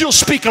 But if you'll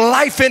speak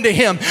life into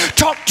him,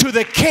 talk to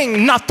the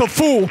king, not the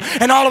fool,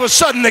 and all of a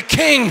sudden the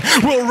king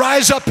will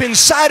rise up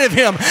inside of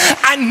him.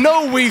 I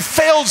know we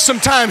failed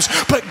sometimes,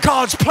 but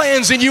God's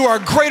plans in you are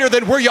greater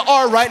than where you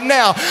are right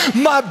now.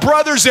 My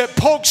brothers at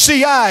Polk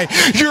CI,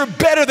 you're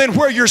better than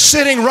where you're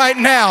sitting right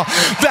now.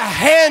 The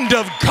hand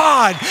of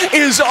God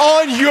is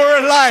on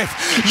your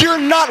life. You're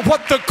not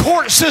what the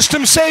court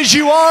system says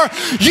you are.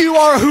 You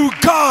are who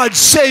God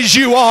says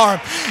you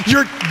are.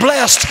 You're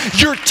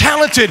blessed, you're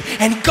talented,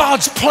 and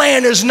God's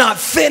plan is not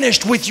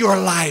finished with your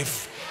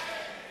life.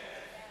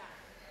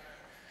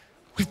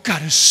 We've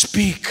got to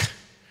speak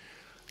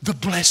the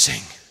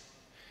blessing.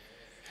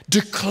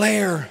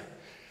 Declare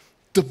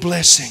the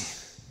blessing.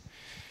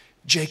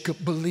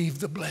 Jacob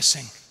believed the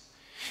blessing.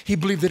 He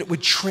believed that it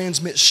would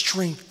transmit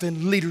strength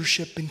and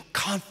leadership and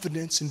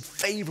confidence and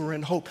favor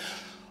and hope,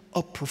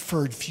 a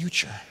preferred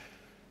future.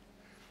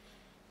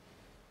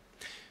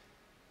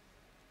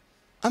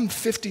 I'm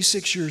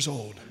 56 years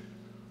old.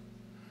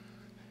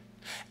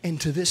 And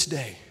to this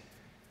day,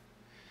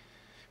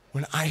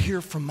 when I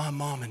hear from my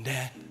mom and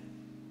dad,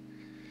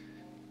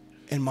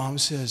 and mom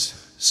says,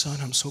 son,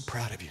 I'm so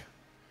proud of you,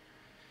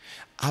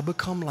 I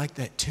become like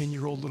that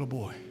 10-year-old little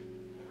boy.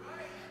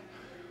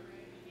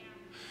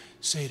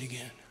 Say it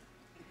again.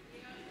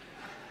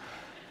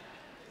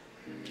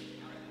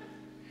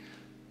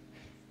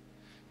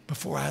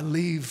 Before I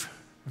leave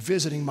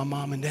visiting my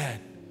mom and dad,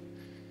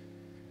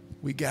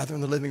 we gather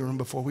in the living room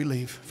before we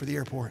leave for the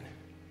airport,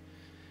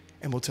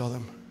 and we'll tell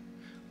them,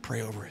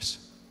 pray over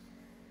us.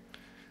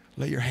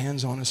 Lay your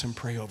hands on us and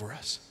pray over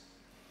us.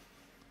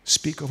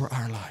 Speak over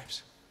our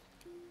lives.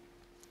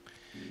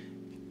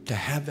 To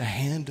have the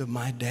hand of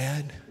my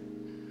dad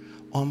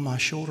on my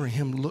shoulder and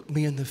him look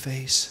me in the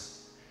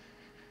face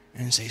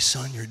and say,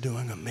 son, you're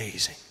doing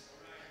amazing.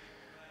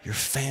 Your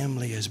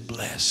family is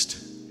blessed.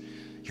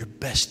 Your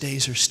best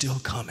days are still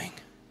coming.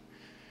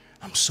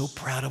 I'm so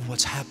proud of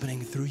what's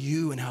happening through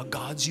you and how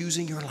God's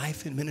using your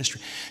life in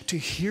ministry. To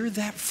hear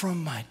that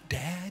from my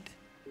dad,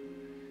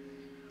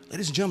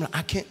 ladies and gentlemen,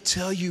 I can't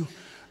tell you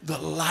the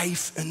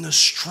life and the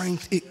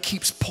strength it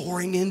keeps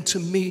pouring into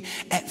me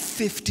at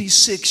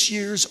 56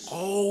 years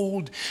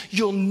old.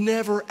 You'll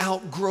never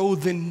outgrow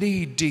the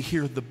need to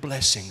hear the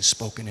blessings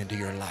spoken into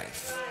your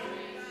life.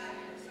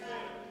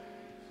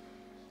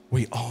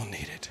 We all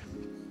need it.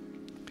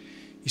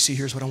 You see,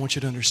 here's what I want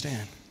you to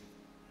understand.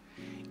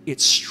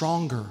 It's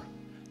stronger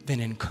than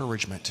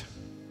encouragement,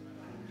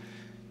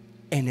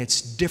 and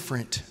it's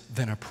different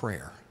than a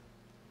prayer.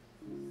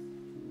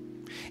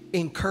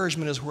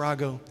 Encouragement is where I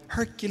go,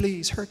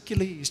 Hercules,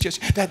 Hercules.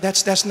 Just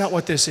that's not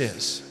what this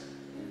is.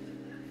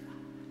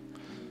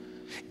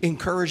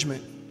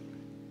 Encouragement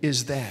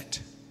is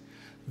that.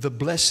 The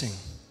blessing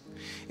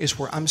is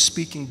where I'm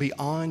speaking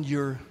beyond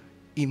your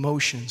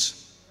emotions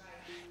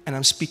and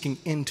I'm speaking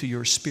into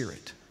your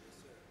spirit.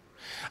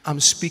 I'm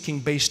speaking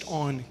based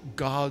on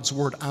God's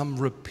word. I'm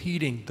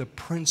repeating the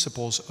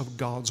principles of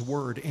God's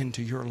word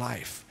into your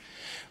life,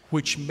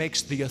 which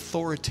makes the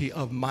authority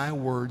of my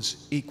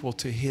words equal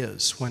to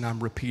his when I'm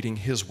repeating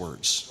his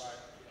words.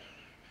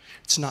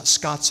 It's not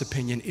Scott's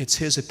opinion, it's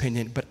his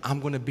opinion, but I'm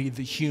going to be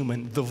the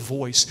human, the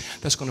voice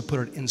that's going to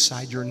put it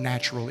inside your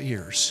natural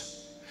ears.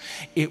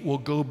 It will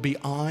go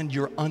beyond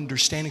your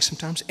understanding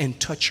sometimes and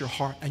touch your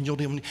heart, and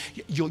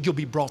you'll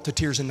be brought to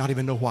tears and not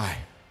even know why.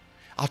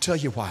 I'll tell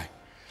you why.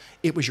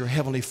 It was your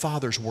Heavenly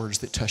Father's words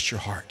that touched your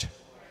heart.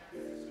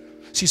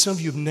 See, some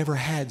of you have never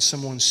had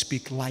someone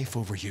speak life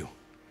over you.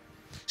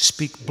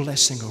 Speak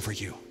blessing over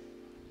you.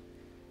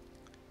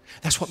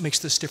 That's what makes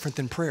this different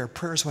than prayer.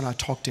 Prayer is when I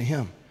talk to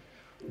him.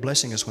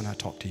 Blessing is when I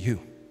talk to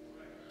you.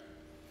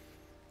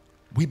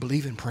 We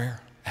believe in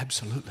prayer,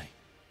 absolutely.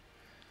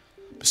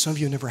 But some of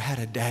you have never had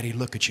a daddy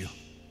look at you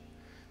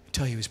and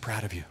tell you he's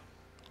proud of you,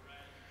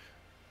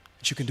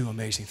 that you can do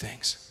amazing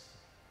things,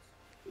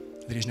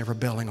 that he's never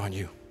bailing on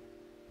you,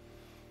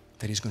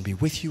 that he's going to be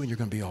with you and you're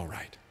going to be all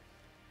right.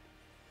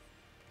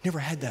 Never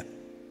had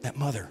that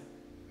mother.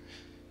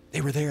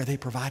 They were there, they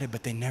provided,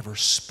 but they never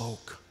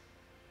spoke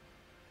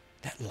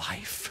that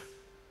life.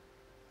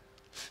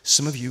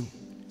 Some of you,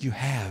 you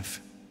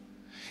have,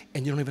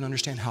 and you don't even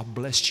understand how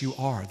blessed you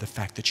are, the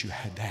fact that you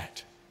had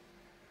that.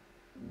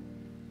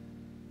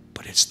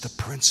 But it's the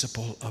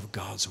principle of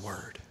God's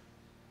word.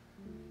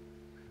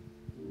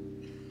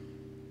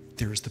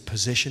 There is the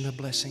position of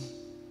blessing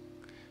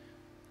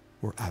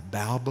where I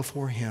bow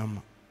before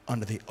him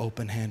under the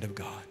open hand of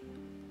God.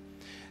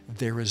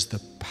 There is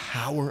the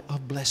power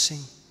of blessing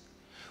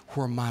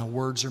where my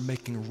words are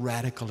making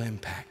radical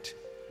impact.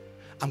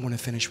 I'm going to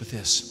finish with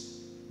this.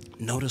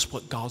 Notice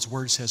what God's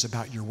word says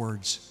about your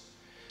words.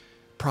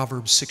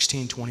 Proverbs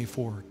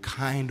 16:24,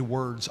 kind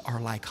words are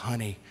like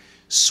honey,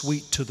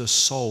 sweet to the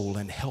soul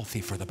and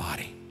healthy for the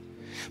body.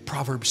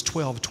 Proverbs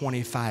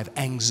 12:25,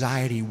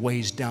 anxiety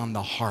weighs down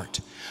the heart,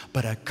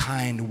 but a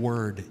kind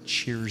word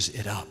cheers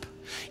it up.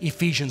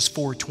 Ephesians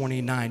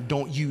 4:29,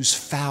 don't use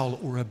foul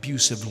or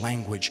abusive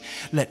language.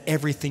 Let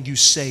everything you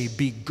say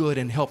be good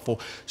and helpful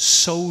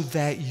so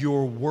that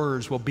your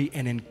words will be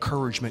an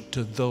encouragement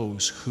to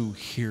those who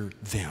hear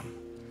them.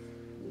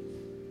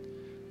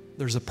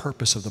 There's a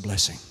purpose of the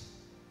blessing.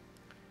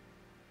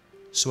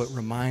 So it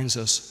reminds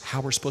us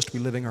how we're supposed to be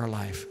living our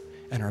life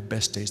and our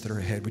best days that are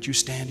ahead. Would you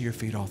stand to your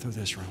feet all through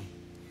this room?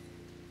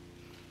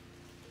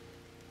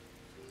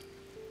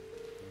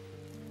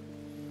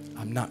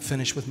 I'm not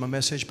finished with my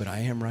message, but I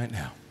am right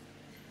now.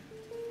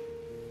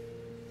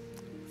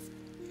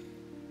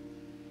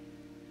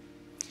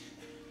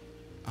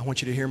 I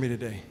want you to hear me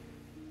today.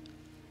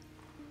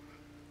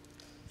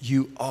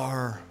 You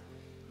are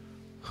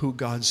who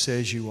God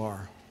says you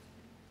are.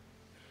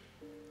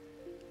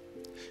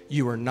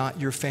 You are not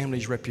your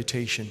family's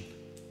reputation.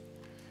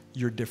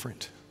 You're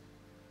different.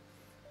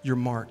 You're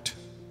marked.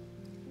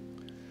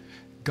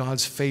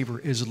 God's favor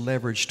is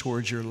leveraged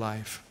towards your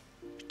life.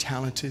 You're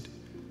talented.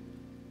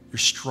 You're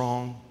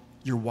strong.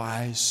 You're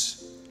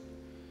wise.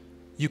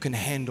 You can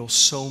handle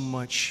so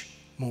much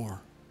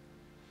more.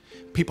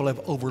 People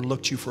have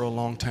overlooked you for a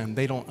long time.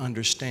 They don't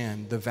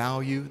understand the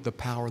value, the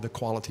power, the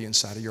quality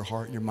inside of your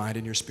heart, your mind,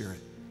 and your spirit.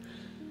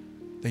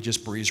 They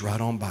just breeze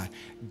right on by.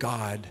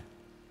 God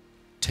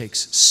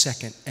takes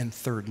second and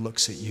third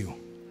looks at you.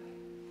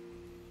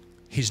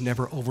 He's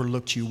never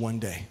overlooked you one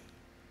day.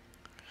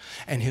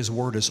 And His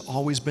word has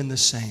always been the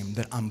same,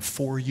 that I'm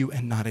for you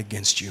and not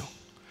against you.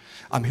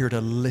 I'm here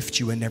to lift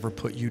you and never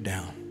put you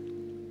down.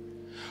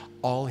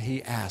 All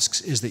He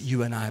asks is that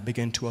you and I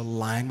begin to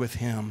align with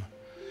Him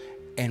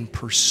and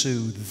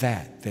pursue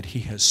that He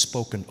has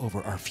spoken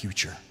over our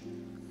future.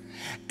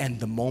 And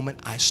the moment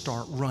I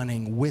start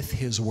running with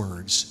His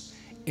words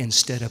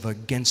instead of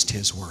against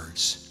His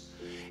words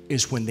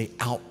is when the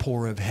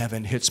outpour of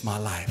heaven hits my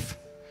life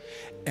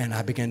and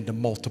I begin to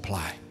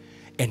multiply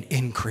and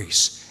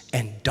increase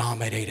and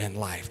dominate in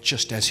life,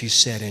 just as He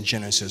said in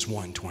Genesis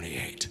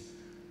 1:28.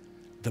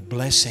 The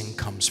blessing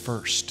comes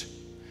first.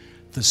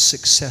 The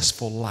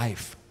successful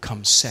life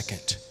comes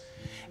second.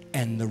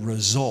 And the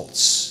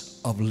results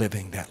of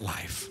living that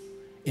life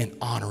in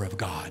honor of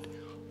God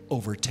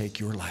overtake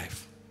your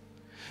life.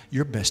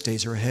 Your best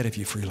days are ahead of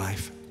you, Free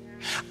Life.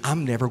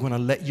 I'm never going to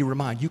let you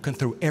remind. You can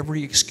throw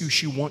every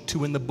excuse you want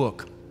to in the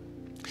book.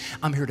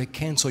 I'm here to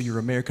cancel your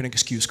American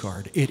excuse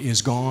card. It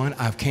is gone.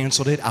 I've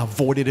canceled it. I've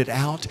voided it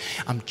out.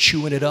 I'm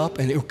chewing it up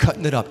and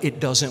cutting it up. It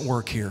doesn't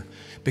work here.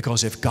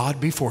 Because if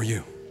God be for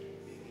you,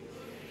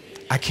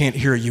 I can't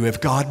hear you. If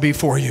God be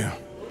for you,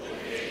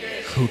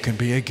 who can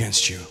be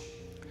against you?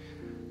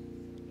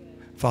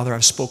 Father,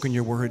 I've spoken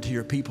your word to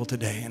your people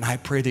today, and I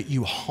pray that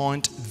you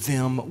haunt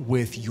them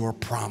with your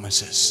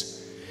promises.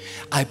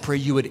 I pray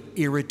you would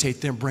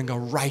irritate them, bring a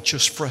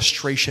righteous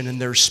frustration in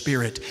their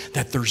spirit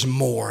that there's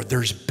more,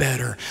 there's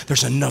better,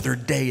 there's another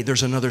day,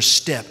 there's another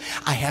step.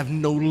 I have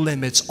no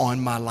limits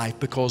on my life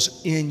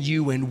because in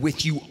you and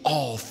with you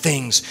all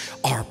things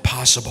are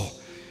possible.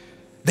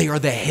 They are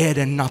the head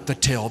and not the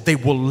tail. They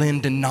will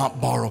lend and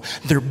not borrow.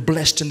 They're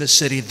blessed in the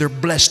city. They're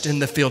blessed in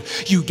the field.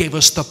 You gave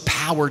us the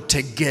power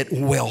to get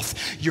wealth.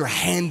 Your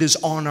hand is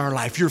on our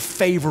life. Your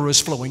favor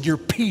is flowing. Your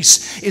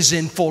peace is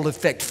in full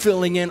effect,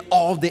 filling in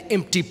all the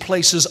empty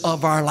places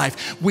of our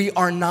life. We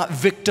are not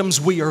victims.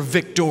 We are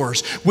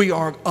victors. We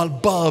are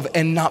above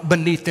and not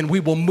beneath. And we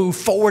will move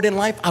forward in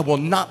life. I will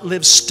not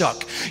live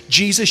stuck.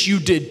 Jesus,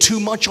 you did too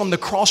much on the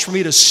cross for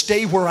me to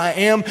stay where I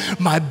am.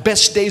 My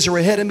best days are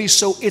ahead of me.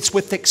 So it's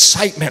with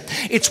excitement.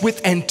 It's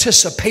with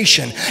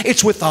anticipation.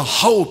 It's with a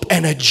hope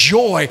and a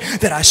joy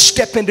that I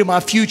step into my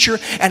future,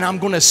 and I'm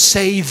going to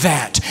say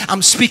that.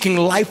 I'm speaking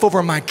life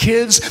over my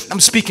kids.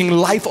 I'm speaking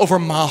life over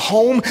my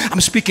home.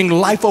 I'm speaking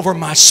life over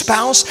my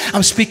spouse.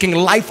 I'm speaking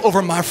life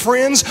over my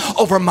friends,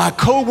 over my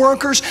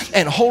co-workers.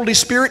 And Holy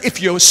Spirit,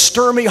 if you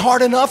stir me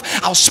hard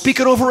enough, I'll speak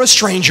it over a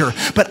stranger.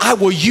 But I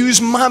will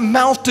use my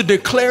mouth to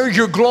declare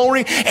your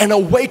glory and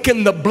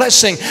awaken the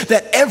blessing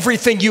that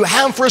everything you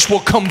have for us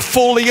will come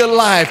fully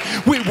alive.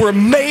 We were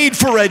made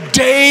for a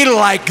day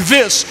like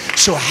this.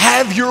 So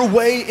have your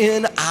way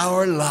in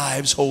our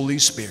lives, Holy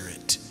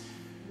Spirit.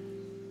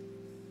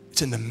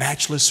 It's in the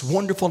matchless,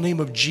 wonderful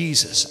name of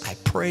Jesus I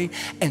pray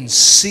and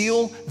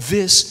seal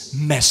this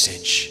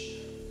message.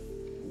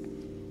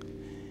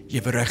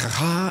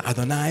 Yevarechacha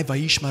Adonai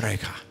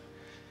vayishmarecha.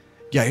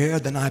 Yair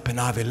Adonai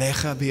panav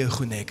elecha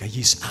v'yechuneka.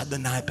 Yis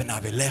Adonai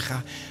panav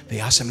elecha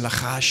v'yasem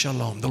lecha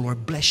shalom. The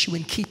Lord bless you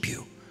and keep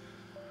you.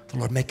 The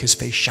Lord make His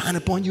face shine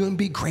upon you and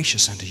be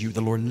gracious unto you. The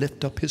Lord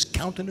lift up His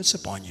countenance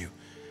upon you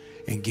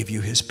and give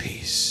you His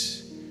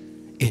peace.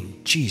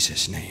 In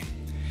Jesus' name,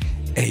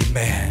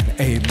 amen,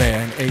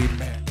 amen,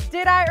 amen.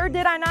 Did I or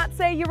did I not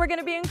say you were going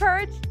to be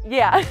encouraged?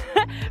 Yeah.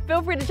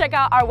 Feel free to check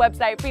out our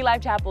website,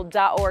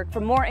 freelifechapel.org, for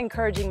more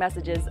encouraging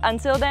messages.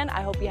 Until then,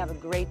 I hope you have a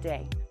great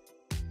day.